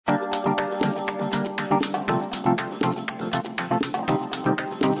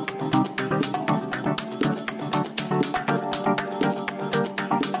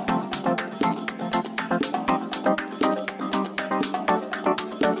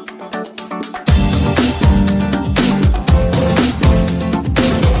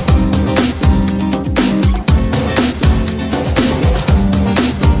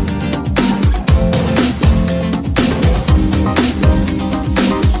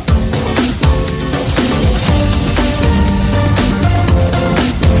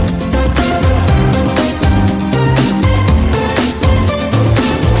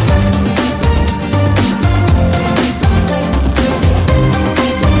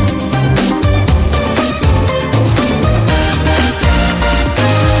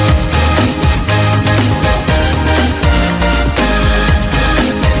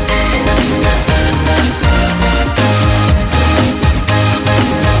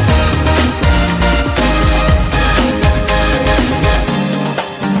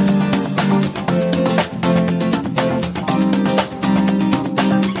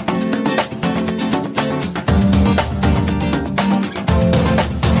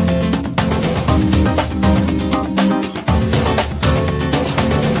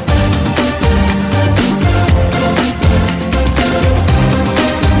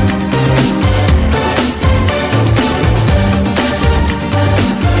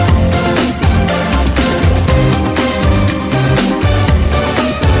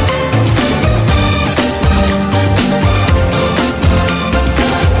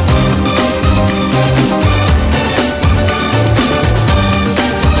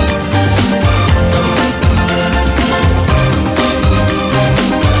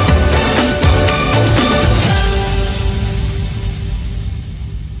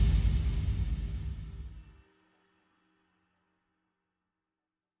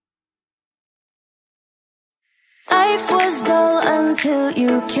Life was dull until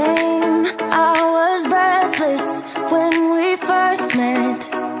you came. I was breathless when we first met.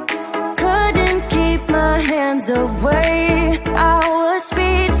 Couldn't keep my hands away. I was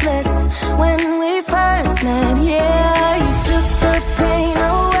speechless when we first met. Yeah, you took the pain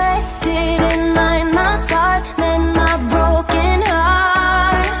away. Didn't mind my scars, mend my broken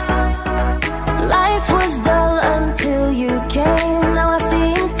heart. Life was dull until you came. Now I see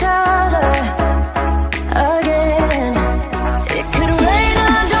in color again. It could rain,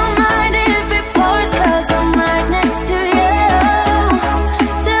 I don't mind if it pours, 'cause I'm right next to you,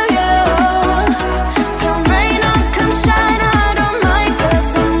 to you. Come rain or come shine, I don't mind,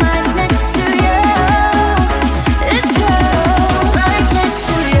 'cause I'm right next to you. It's you, right next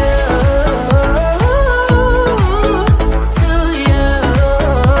to you, to you,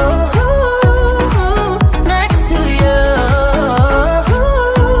 next to you,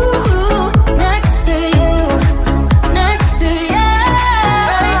 next to you, next to you,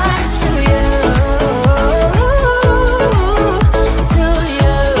 right next to you, to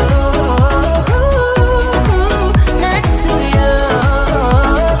you, next to you,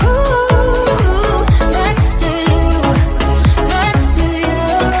 next to you, next to you.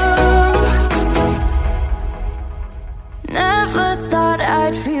 Never thought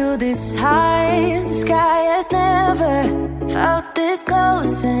I'd feel this high. The sky has never felt this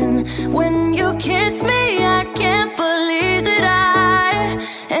close, and when you kiss me, I can't believe that I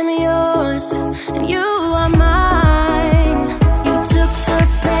am yours and you are mine. You took the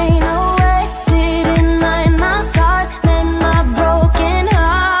pain away, didn't mind my scars, mend my broken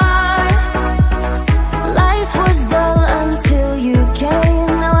heart. Life was dull until you came.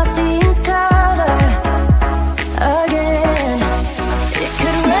 Now I see in color again. It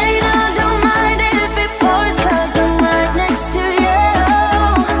could rain, I don't mind if it pours, 'cause I'm right next to you,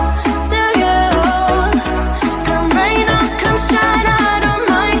 to you. Come rain or come shine, I don't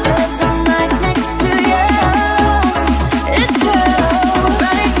mind, 'cause I'm right next to you. It's you,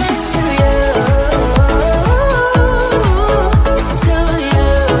 right next to you, to you,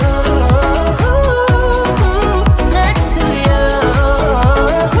 next to you,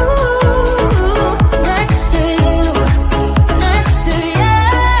 next to you, next to you.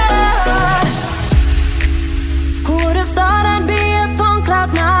 Who would have thought I'd be up on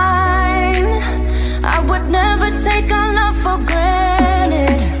cloud nine? I would never take our love for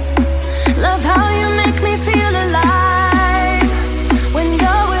granted. Love how you make me feel alive when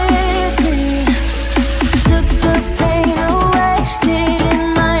you're with me. Took the pain away, didn't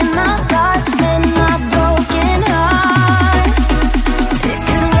mind my scars, mend my broken heart. It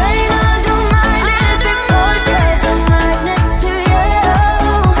could rain, I don't mind if it pours, 'cause I'm right next to you,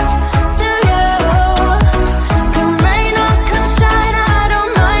 to you. Come rain or come shine, I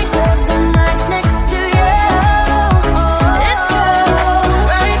don't mind, 'cause I'm right next to you. It's you,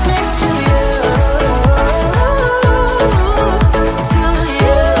 right next to you, to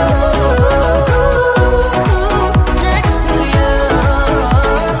you, next to you,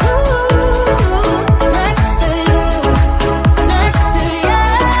 next to you, next to you.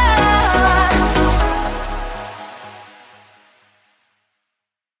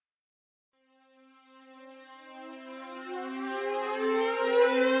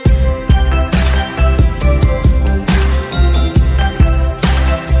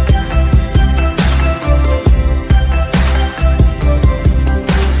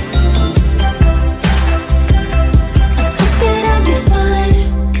 That I'll be fine.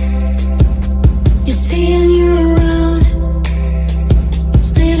 You're seeing you around.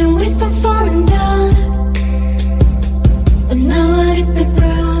 Stayed away from falling down, but now I hit the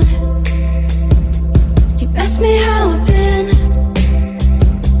ground. You ask me how I've been.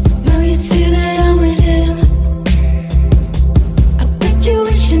 Now you see that I'm with him. I bet you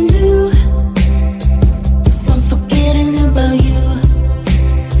wish you knew if I'm forgetting about you.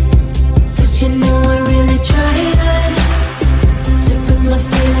 'Cause you know I really tried to put my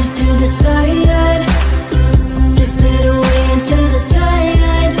feelings to the side. Drifted away into the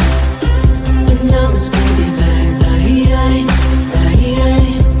tide, and now it's really bad.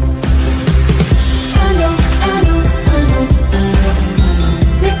 I know, I know, I know, I know, I know.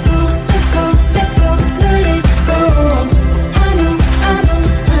 Let go, let go, let go, let it go. I know, I know,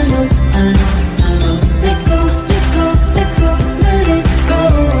 I know, I know, I know. Let go, let go, let go, let it go.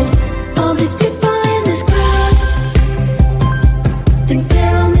 All these people in this crowd think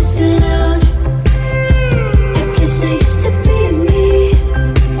they're all missing out. I guess I used to be me,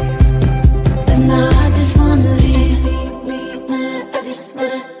 but now I just wanna leave. I just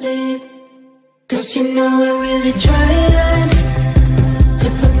wanna leave. 'Cause you know I really tried to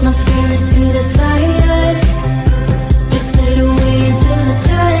put my feelings to the side.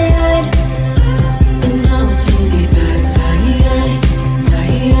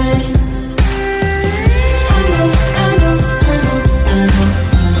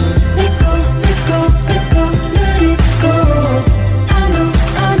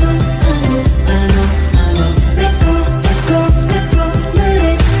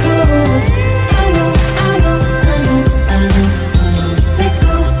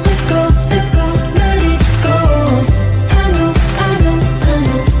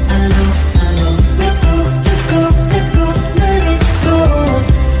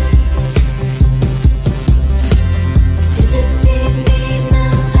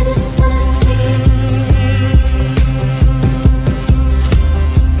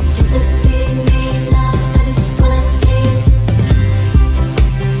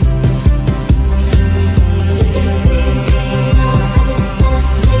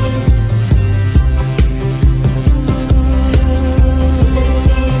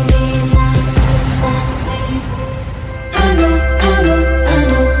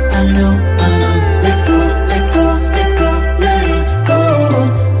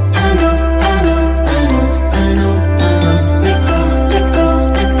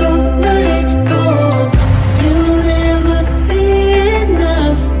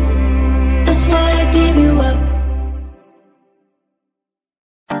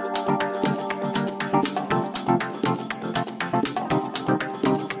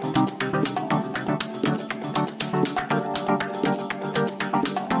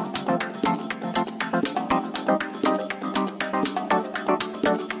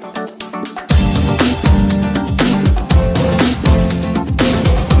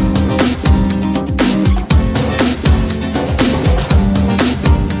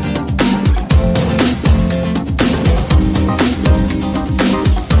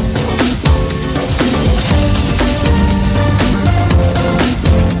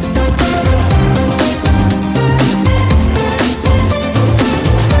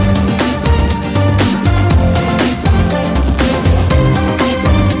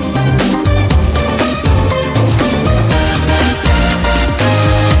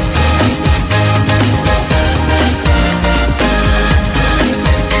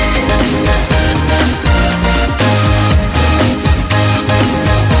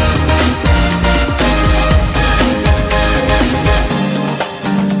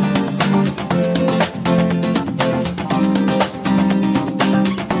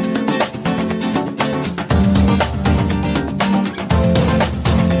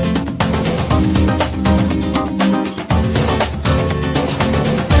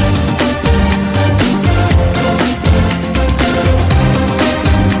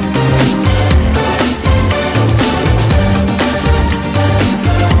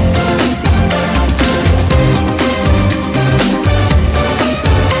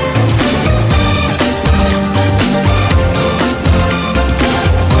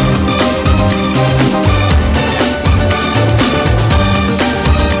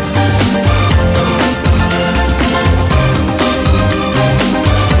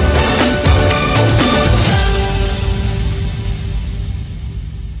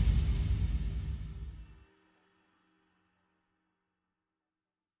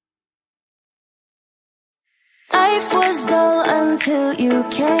 Life was dull until you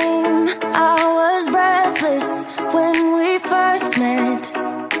came. I was breathless when we first met.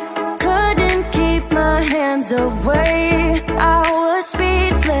 Couldn't keep my hands away. I was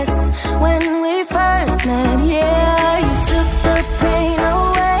speechless when we first met. Yeah, you took the pain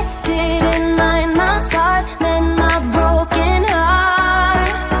away. Didn't mind my scars, mend my broken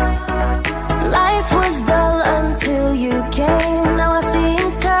heart. Life was dull until you came. Now I see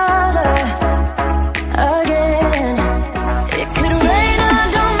in color again. It could rain, I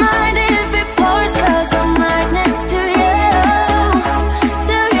don't mind if it pours, 'cause I'm right next to you,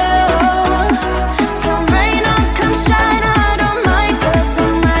 to you. Come rain or come shine, I don't mind, 'cause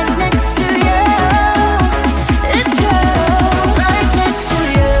I'm right next to you. It's you, right next to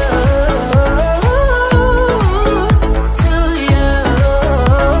you, to you,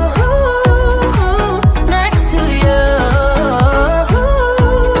 next to you,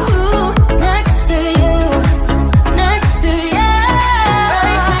 next to you, next to you,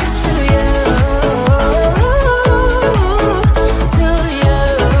 right next to you, to you,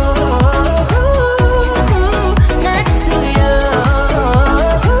 next to you,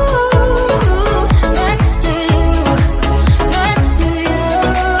 next to you, next to you.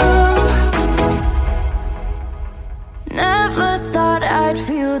 Never thought I'd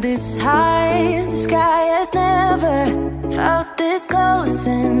feel this high. The sky has never felt this close,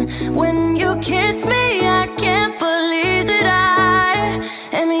 and when you kiss me, I can't